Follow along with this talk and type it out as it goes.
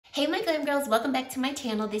Hey my glam girls, welcome back to my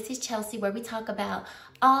channel. This is Chelsea, where we talk about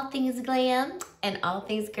all things glam and all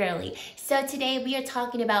things girly. So today we are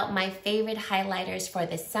talking about my favorite highlighters for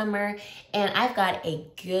the summer, and I've got a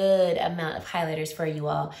good amount of highlighters for you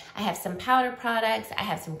all. I have some powder products, I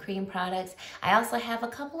have some cream products, I also have a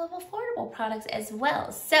couple of affordable products as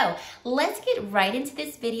well. So let's get right into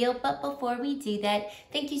this video, but before we do that,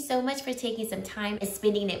 thank you so much for taking some time and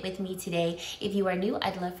spending it with me today. If you are new,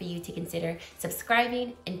 I'd love for you to consider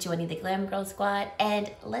subscribing and joining the Glam Girl Squad,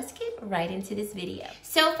 and let's get right into this video.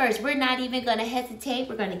 So first, we're not even gonna hesitate,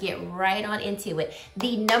 we're gonna get right on into it.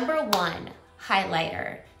 The number one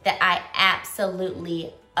highlighter that I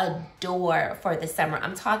absolutely adore for the summer,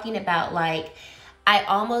 I'm talking about, like, I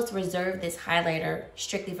almost reserved this highlighter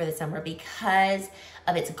strictly for the summer because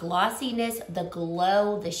of its glossiness, the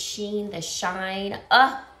glow, the sheen, the shine.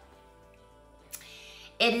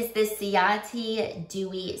 It is the Ciati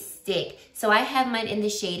Dewy Stick. So I have mine in the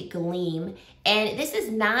shade Gleam, and this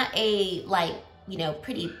is not a, like, you know,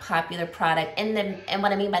 pretty popular product. And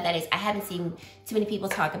what I mean by that is I haven't seen too many people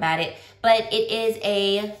talk about it, but it is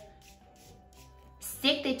a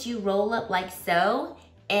stick that you roll up like so,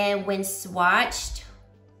 and when swatched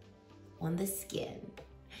on the skin,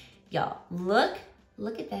 y'all, look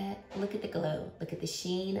at that. Look at the glow, look at the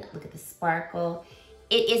sheen, look at the sparkle.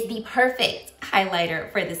 It is the perfect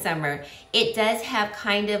highlighter for the summer. It does have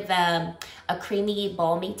kind of a creamy,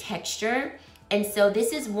 balmy texture. And so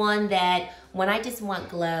this is one that when I just want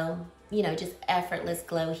glow, you know, just effortless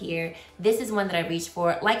glow here, this is one that I reach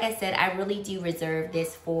for. Like I said, I really do reserve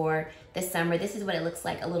this for the summer. This is what it looks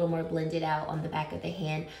like, a little more blended out on the back of the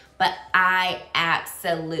hand. But I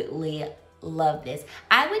absolutely love this.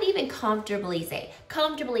 I would even comfortably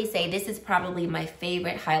say this is probably my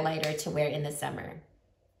favorite highlighter to wear in the summer.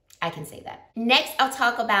 I can say that. Next, I'll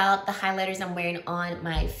talk about the highlighters I'm wearing on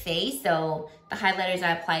my face. So the highlighters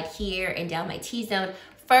I applied here and down my T-zone.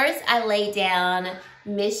 First, I laid down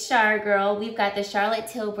Miss Char Girl. We've got the Charlotte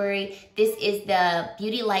Tilbury. This is the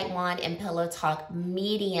Beauty Light Wand and Pillow Talk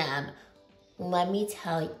Medium. Let me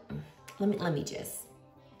tell you, let me just.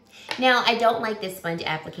 Now, I don't like this sponge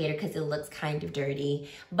applicator because it looks kind of dirty,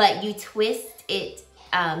 but you twist it,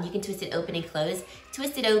 you can twist it open and close.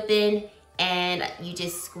 Twist it open, and you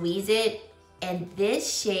just squeeze it, and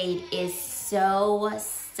this shade is so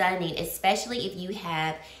stunning, especially if you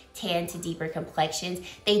have tan to deeper complexions.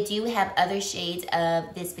 They do have other shades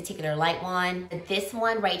of this particular light wand. This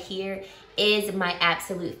one right here is my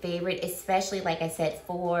absolute favorite, especially, like I said,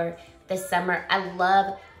 for the summer. I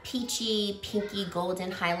love peachy, pinky,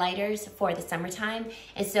 golden highlighters for the summertime.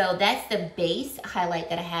 And so that's the base highlight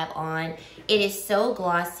that I have on. It is so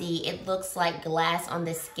glossy. It looks like glass on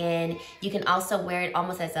the skin. You can also wear it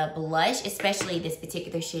almost as a blush, especially this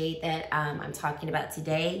particular shade that I'm talking about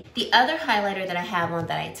today. The other highlighter that I have on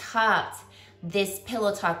that I topped this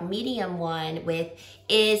Pillow Talk Medium one with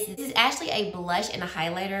this is actually a blush and a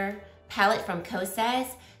highlighter palette from Cashapp.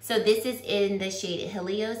 So this is in the shade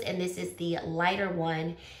Helios, and this is the lighter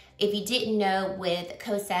one. If you didn't know, with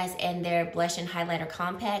Cashapp and their blush and highlighter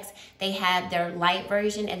compacts, they have their light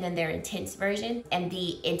version and then their intense version. And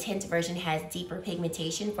the intense version has deeper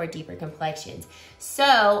pigmentation for deeper complexions. So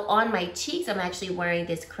on my cheeks, I'm actually wearing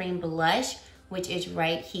this cream blush, which is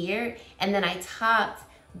right here. And then I topped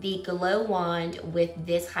the Glow Wand with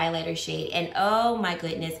this highlighter shade. And oh my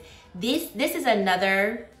goodness, this is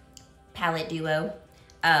another palette duo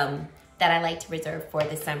that I like to reserve for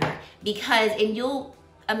the summer, because,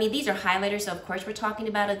 I mean, these are highlighters, so of course we're talking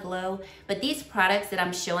about a glow, but these products that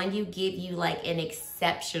I'm showing you give you like an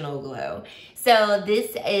exceptional glow. So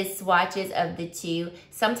this is swatches of the two.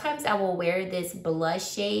 Sometimes I will wear this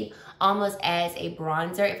blush shade almost as a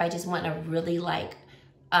bronzer if I just want a really like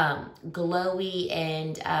glowy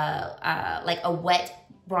and like a wet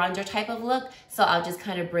bronzer type of look. So I'll just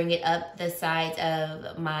kind of bring it up the sides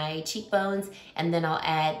of my cheekbones, and then I'll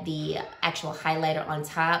add the actual highlighter on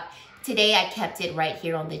top. Today I kept it right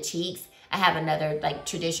here on the cheeks. I have another like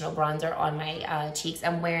traditional bronzer on my cheeks.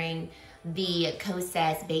 I'm wearing the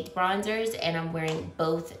Cashapp baked bronzers, and I'm wearing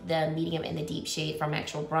both the medium and the deep shade from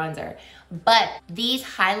actual bronzer. But these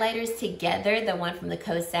highlighters together, the one from the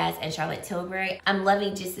Cashapp and Charlotte Tilbury, I'm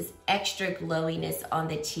loving just this extra glowiness on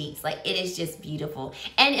the cheeks. Like, it is just beautiful.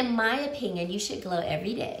 And in my opinion, you should glow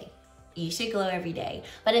every day. You should glow every day.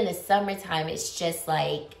 But in the summertime, it's just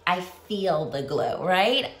like, I feel the glow,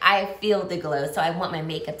 right? I feel the glow. So I want my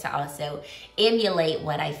makeup to also emulate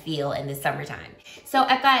what I feel in the summertime. So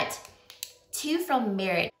I've got two from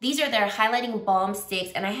Merit. These are their highlighting balm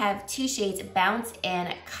sticks, and I have two shades, Bounce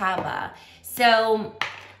and Kava. So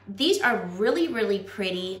These are really, really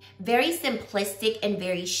pretty, very simplistic and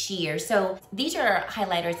very sheer. So these are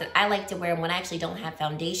highlighters that I like to wear when I actually don't have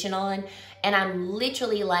foundation on. And I'm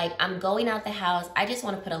literally like, I'm going out the house. I just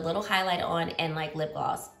want to put a little highlight on and like lip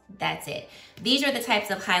gloss. That's it. These are the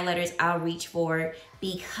types of highlighters I'll reach for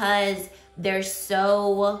because they're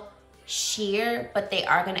so sheer, but they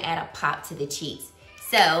are going to add a pop to the cheeks.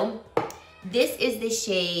 So this is the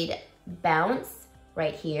shade Bounce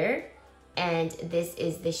right here. And this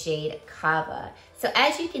is the shade Kava. So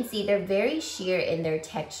as you can see, they're very sheer in their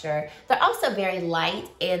texture. They're also very light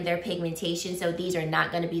in their pigmentation. So these are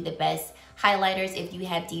not going to be the best highlighters if you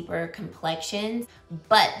have deeper complexions,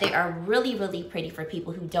 but they are really, really pretty for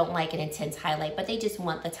people who don't like an intense highlight, but they just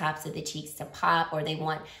want the tops of the cheeks to pop, or they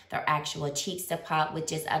want their actual cheeks to pop with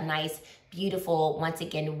just a nice, beautiful, once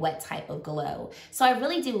again, wet type of glow. So I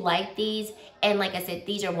really do like these. And like I said,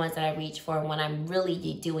 these are ones that I reach for when I'm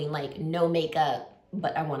really doing like no makeup,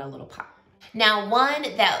 but I want a little pop. Now, one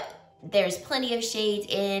that there's plenty of shades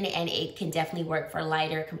in, and it can definitely work for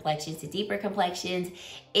lighter complexions to deeper complexions,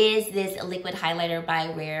 is this liquid highlighter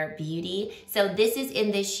by Rare Beauty. So this is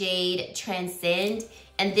in the shade Transcend,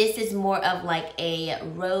 and this is more of like a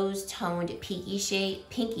rose toned pinky shade,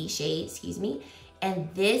 excuse me. And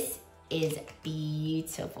this is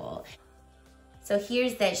beautiful. So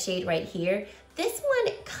here's that shade right here. This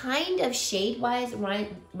one kind of shade wise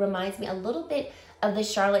reminds me a little bit of the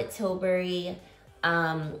Charlotte Tilbury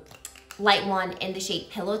light one in the shade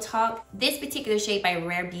Pillow Talk. This particular shade by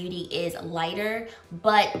Rare Beauty is lighter,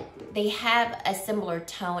 but they have a similar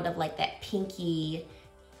tone of like that pinky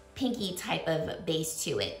type of base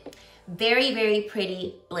to it. Very, very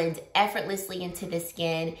pretty, blends effortlessly into the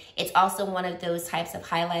skin. It's also one of those types of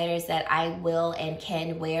highlighters that I will and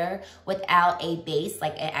can wear without a base,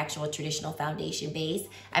 like an actual traditional foundation base.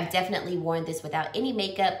 I've definitely worn this without any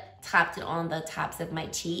makeup, topped it on the tops of my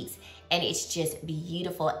cheeks, and it's just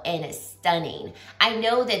beautiful and stunning. I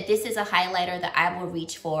know that this is a highlighter that I will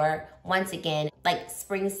reach for, once again, like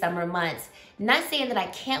spring, summer months. Not saying that I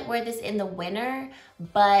can't wear this in the winter,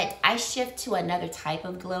 but I shift to another type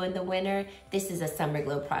of glow in the winter. This is a summer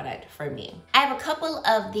glow product for me. I have a couple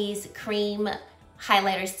of these cream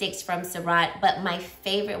highlighter sticks from Surratt, but my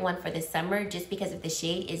favorite one for the summer, just because of the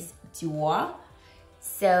shade, is Duo.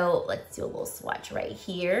 So let's do a little swatch right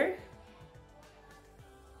here.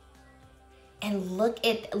 And look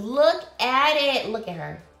at it, look at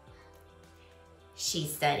her.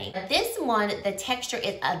 She's stunning. This one, the texture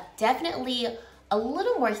is definitely a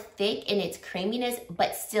little more thick in its creaminess,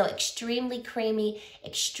 but still extremely creamy,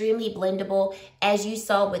 extremely blendable. As you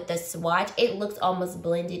saw with the swatch, it looks almost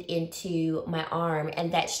blended into my arm,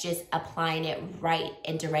 and that's just applying it right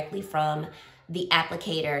and directly from the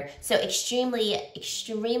applicator. So extremely,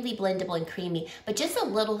 extremely blendable and creamy, but just a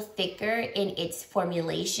little thicker in its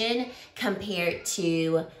formulation compared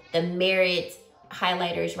to the Merit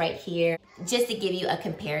highlighters right here, just to give you a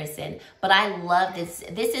comparison. But I love this.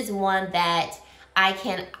 This is one that I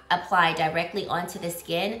can apply directly onto the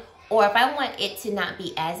skin, or if I want it to not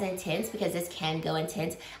be as intense, because this can go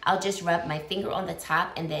intense, I'll just rub my finger on the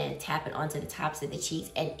top and then tap it onto the tops of the cheeks,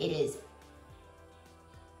 and it is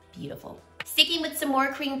beautiful. Sticking with some more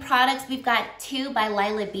cream products, we've got two by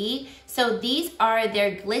Lila B. So these are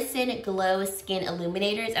their Glisten Glow Skin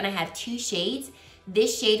Illuminators, and I have two shades.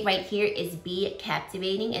 This shade right here is Be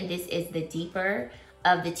Captivating, and this is the deeper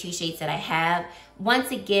of the two shades that I have.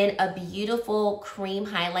 Once again, a beautiful cream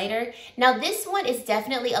highlighter. Now this one is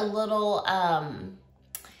definitely a little, I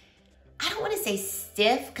don't want to say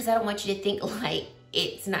stiff, because I don't want you to think like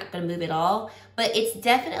it's not going to move at all, but it's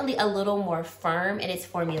definitely a little more firm in its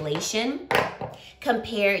formulation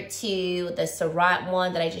compared to the Surratt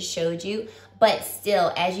one that I just showed you. But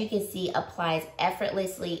still, as you can see, applies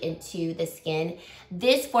effortlessly into the skin.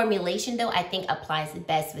 This formulation though, I think applies the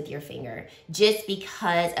best with your finger, just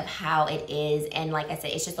because of how it is. And like I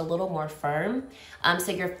said, it's just a little more firm.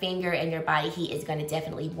 So your finger and your body heat is gonna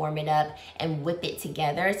definitely warm it up and whip it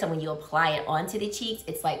together. So when you apply it onto the cheeks,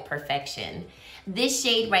 it's like perfection. This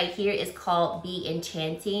shade right here is called Be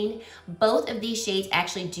Enchanting. Both of these shades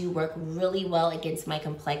actually do work really well against my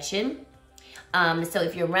complexion. So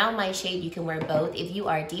if you're around my shade, you can wear both. If you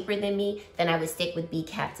are deeper than me, then I would stick with Be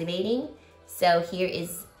Captivating. So here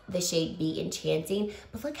is the shade Be Enchanting.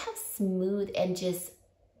 But look how smooth and just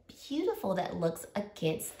beautiful that looks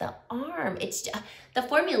against the arm. It's just, the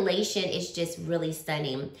formulation is just really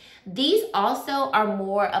stunning. These also are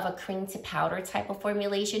more of a cream to powder type of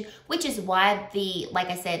formulation, which is why like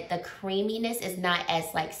I said, the creaminess is not as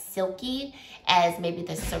like silky as maybe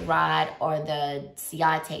the Cerade or the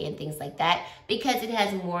Ciate and things like that, because it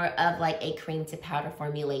has more of like a cream to powder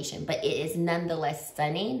formulation, but it is nonetheless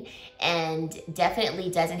stunning and definitely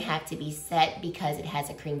doesn't have to be set because it has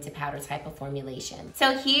a cream to powder type of formulation.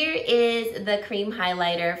 So here is the cream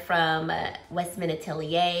highlighter from Westman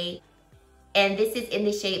Atelier. And this is in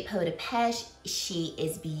the shade Peau de Pêche. She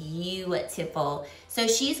is beautiful. So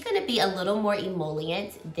she's gonna be a little more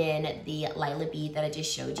emollient than the Lila Bead that I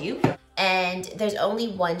just showed you. And there's only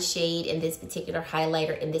one shade in this particular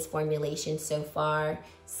highlighter in this formulation so far.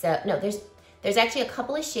 So no, there's actually a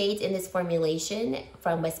couple of shades in this formulation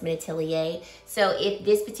from Westman Atelier. So if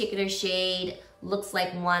this particular shade looks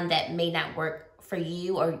like one that may not work for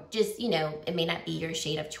you, or just, you know, it may not be your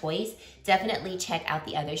shade of choice, definitely check out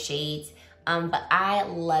the other shades. But I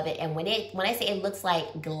love it. And when I say it looks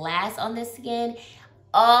like glass on the skin,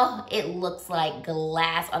 oh, it looks like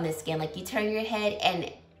glass on the skin. Like you turn your head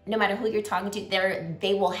and no matter who you're talking to,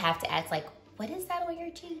 they will have to ask like, what is that on your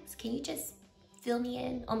cheeks? Can you just fill me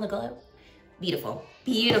in on the glow? Beautiful,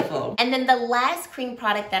 beautiful. And then the last cream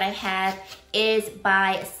product that I have is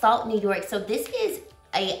by Salt New York. So this is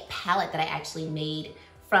a palette that I actually made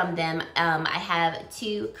from them. I have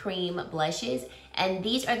 2 cream blushes, and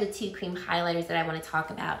these are the 2 cream highlighters that I want to talk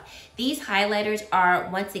about. These highlighters are,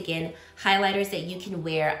 once again, highlighters that you can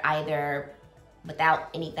wear either without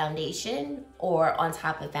any foundation or on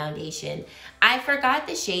top of foundation. I forgot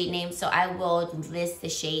the shade names, so I will list the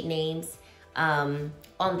shade names on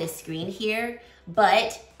the screen here,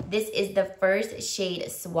 but this is the first shade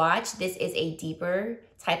Swatch. This is a deeper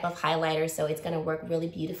type of highlighter, so it's gonna work really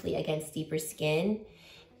beautifully against deeper skin.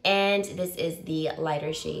 And this is the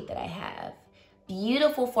lighter shade that I have.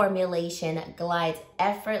 Beautiful formulation, glides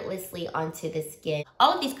effortlessly onto the skin.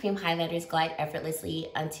 All of these cream highlighters glide effortlessly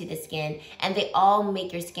onto the skin, and they all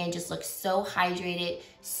make your skin just look so hydrated,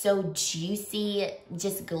 so juicy,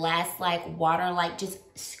 just glass-like, water-like, just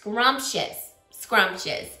scrumptious,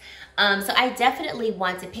 scrumptious. So I definitely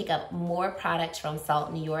want to pick up more products from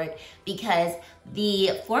Salt New York because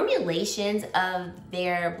the formulations of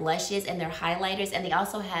their blushes and their highlighters, and they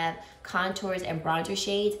also have contours and bronzer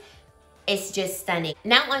shades, it's just stunning.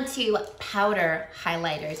 Now on to powder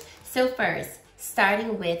highlighters. So first,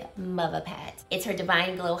 starting with Mother Pat. It's her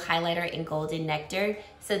Divine Glow highlighter in Golden Nectar.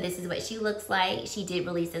 So this is what she looks like. She did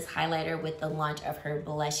release this highlighter with the launch of her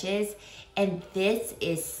blushes, and this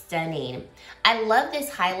is stunning. I love this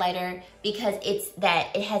highlighter because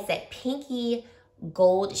it has that pinky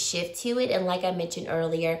gold shift to it, and like I mentioned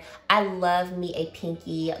earlier, I love me a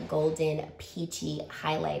pinky golden peachy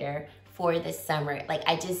highlighter for the summer. Like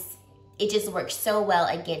it just works so well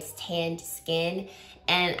against tanned skin,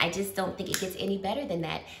 and I just don't think it gets any better than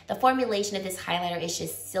that. The formulation of this highlighter is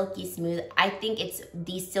just silky smooth. I think it's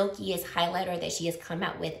the silkiest highlighter that she has come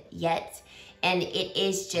out with yet, and it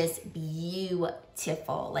is just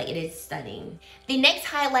beautiful. Like, it is stunning. The next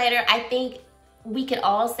highlighter, I think we could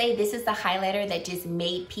all say this is the highlighter that just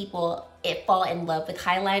made people fall in love with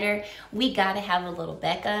highlighter. We gotta have a little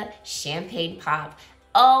Becca Champagne Pop.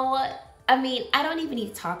 Oh, I mean, I don't even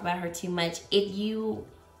need to talk about her too much. If you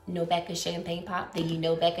know Becca Champagne Pop, then you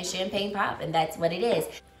know Becca Champagne Pop, and that's what it is.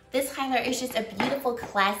 This highlighter is just a beautiful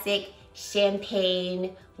classic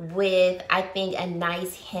champagne with, I think, a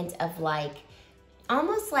nice hint of like,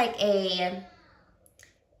 almost like a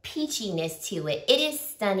peachiness to it. It is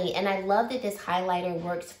stunning, and I love that this highlighter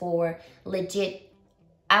works for legit,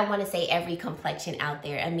 I want to say, every complexion out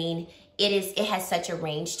there. I mean, it has such a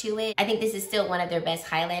range to it. I think this is still one of their best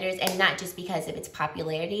highlighters, and not just because of its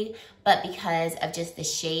popularity, but because of just the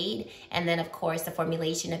shade, and then of course the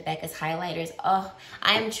formulation of Becca's highlighters. Oh,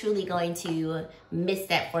 I am truly going to miss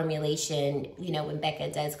that formulation, you know, when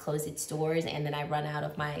Becca does close its doors and then I run out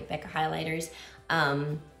of my Becca highlighters.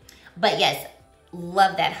 But yes,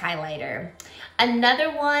 love that highlighter. Another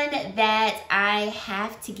one that I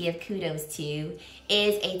have to give kudos to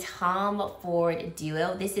is a Tom Ford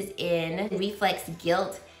duo. This is in Reflex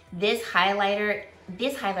Gilt. This highlighter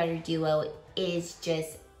duo is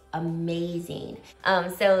just amazing.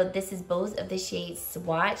 So this is both of the shades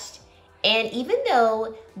swatched. And even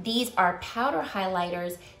though these are powder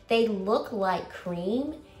highlighters, they look like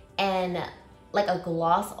cream and like a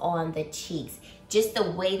gloss on the cheeks. Just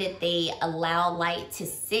the way that they allow light to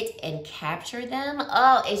sit and capture them.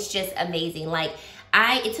 Oh, it's just amazing. Like,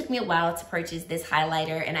 it took me a while to purchase this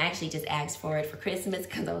highlighter, and I actually just asked for it for Christmas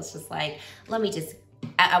because I was just like, let me just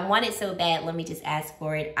I want it so bad, let me just ask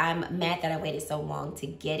for it. I'm mad that I waited so long to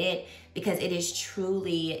get it because it is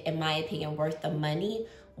truly, in my opinion, worth the money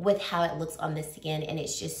with how it looks on the skin, and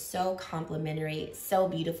it's just so complimentary, so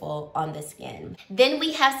beautiful on the skin. Then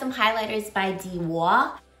we have some highlighters by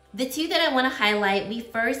Dior. The two that I want to highlight, we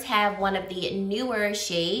first have one of the newer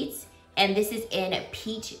shades, and this is in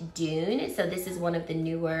Peach Dune. So this is one of the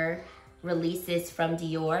newer releases from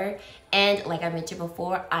Dior, and like I mentioned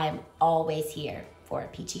before, I'm always here for a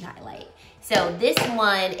peachy highlight. So this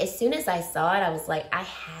one, as soon as I saw it, I was like, I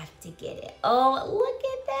have to get it. Oh, look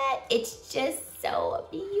at that. It's just so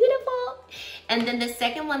beautiful. And then the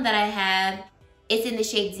second one that I have, it's in the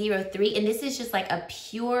shade 03, and this is just like a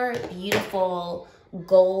pure, beautiful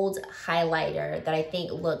gold highlighter that I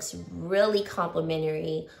think looks really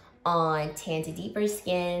complimentary on tan to deeper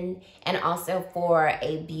skin, and also for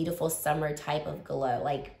a beautiful summer type of glow.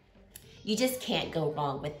 Like, you just can't go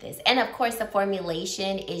wrong with this. And of course, the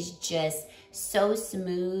formulation is just so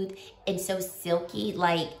smooth and so silky.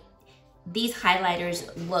 Like, these highlighters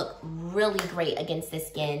look really great against the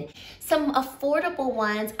skin. Some affordable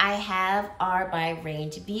ones I have are by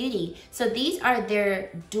Range Beauty. So these are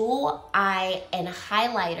their dual eye and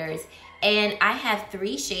highlighters. And I have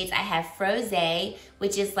 3 shades. I have Frosé,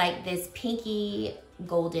 which is like this pinky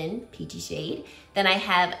golden peachy shade. Then I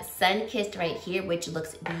have Sun-Kissed right here, which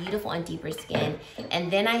looks beautiful on deeper skin.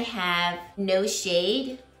 And then I have No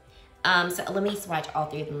Shade. So let me swatch all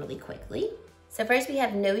 3 of them really quickly. So first we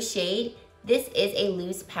have No Shade. This is a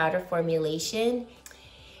loose powder formulation.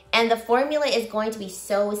 And the formula is going to be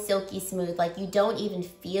so silky smooth. Like, you don't even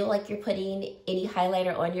feel like you're putting any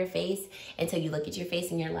highlighter on your face until you look at your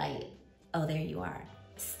face and you're like, oh, there you are.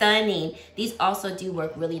 Stunning. These also do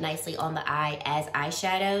work really nicely on the eye as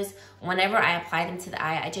eyeshadows. Whenever I apply them to the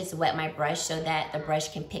eye, I just wet my brush so that the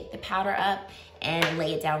brush can pick the powder up and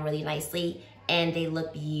lay it down really nicely, and they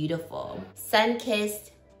look beautiful.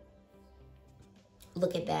 Sun-Kissed,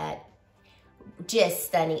 look at that. Just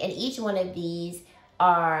stunning. And each one of these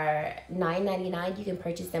are $9.99. You can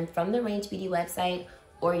purchase them from the Range Beauty website,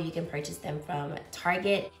 or you can purchase them from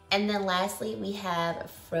Target. And then lastly, we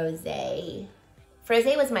have Frosé.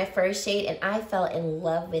 Frosé was my first shade, and I fell in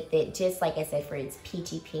love with it, just like I said, for its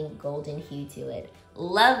peachy pink golden hue to it.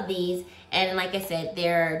 Love these, and like I said,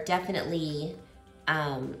 they're definitely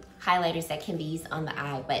highlighters that can be used on the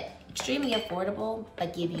eye, but extremely affordable,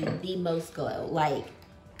 but give you the most glow. Like,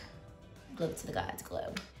 glow to the gods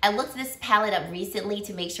glow. I looked this palette up recently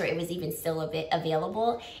to make sure it was even still a bit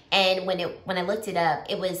available, and when I looked it up,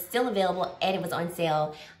 it was still available and it was on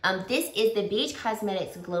sale. This is the Beige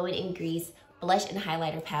Cosmetics Glow in Grease Blush and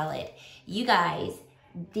Highlighter Palette. You guys,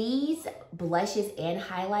 these blushes and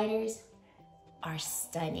highlighters are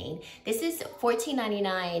stunning. This is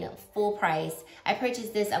 $14.99 full price. I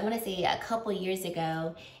purchased this, I want to say, a couple years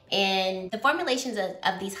ago, and the formulations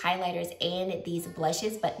of these highlighters and these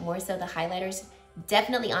blushes, but more so the highlighters,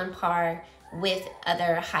 definitely on par with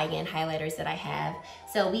other high-end highlighters that I have.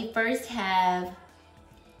 So we first have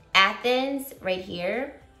Athens right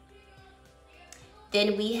here.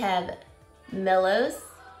 Then we have Mellows.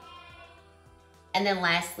 And then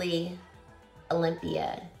lastly,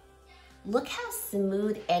 Olympia. Look how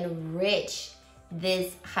smooth and rich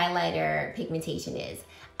this highlighter pigmentation is.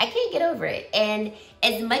 I can't get over it. And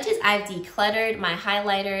as much as I've decluttered my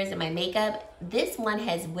highlighters and my makeup, this one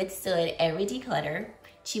has withstood every declutter.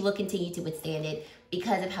 She will continue to withstand it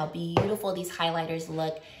because of how beautiful these highlighters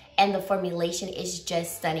look, and the formulation is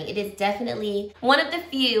just stunning. It is definitely one of the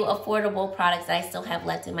few affordable products that I still have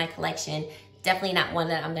left in my collection. Definitely not one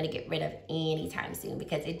that I'm gonna get rid of anytime soon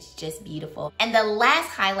because it's just beautiful. And the last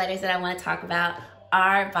highlighters that I wanna talk about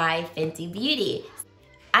are by Fenty Beauty.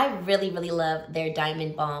 I really, really love their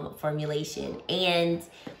Diamond Balm formulation. And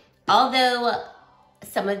although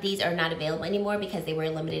some of these are not available anymore because they were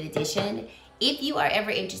a limited edition, if you are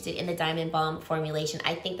ever interested in the Diamond Balm formulation,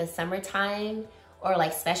 I think the summertime or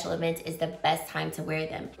like special events is the best time to wear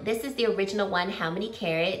them. This is the original one, How Many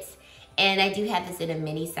Carats? And I do have this in a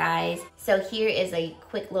mini size. So here is a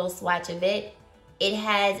quick little swatch of it. It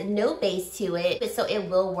has no base to it, so it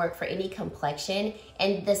will work for any complexion.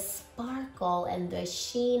 And the sparkle and the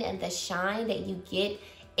sheen and the shine that you get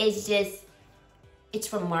is just,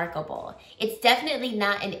 it's remarkable. It's definitely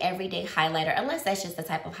not an everyday highlighter, unless that's just the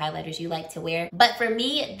type of highlighters you like to wear. But for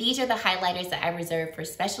me, these are the highlighters that I reserve for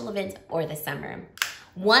special events or the summer.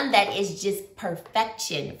 One that is just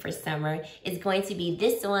perfection for summer is going to be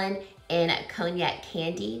this one in Cognac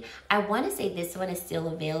Candy. I want to say this one is still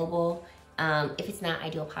available. If it's not, I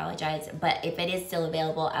do apologize, but if it is still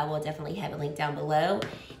available, I will definitely have a link down below.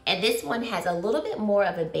 And this one has a little bit more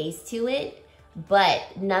of a base to it, but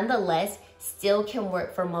nonetheless, still can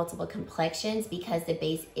work for multiple complexions because the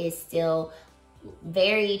base is still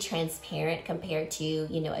very transparent compared to,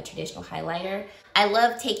 you know, a traditional highlighter. I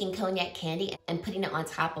love taking cognac candy and putting it on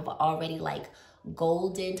top of an already like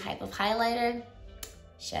golden type of highlighter.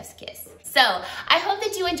 Chef's kiss. So I hope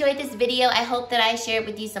that you enjoyed this video. I hope that I shared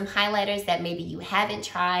with you some highlighters that maybe you haven't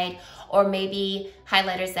tried, or maybe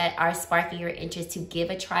highlighters that are sparking your interest to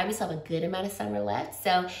give a try. We still have a good amount of summer left.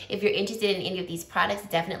 So if you're interested in any of these products,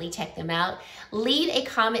 definitely check them out. Leave a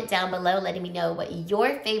comment down below letting me know what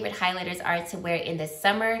your favorite highlighters are to wear in the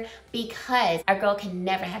summer, because our girl can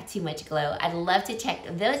never have too much glow. I'd love to check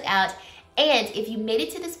those out. And if you made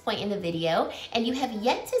it to this point in the video and you have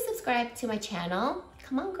yet to subscribe to my channel,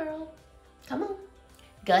 come on, girl, come on.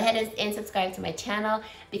 Go ahead and subscribe to my channel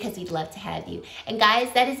because we'd love to have you. And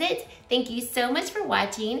guys, that is it. Thank you so much for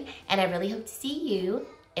watching, and I really hope to see you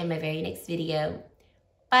in my very next video.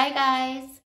 Bye, guys.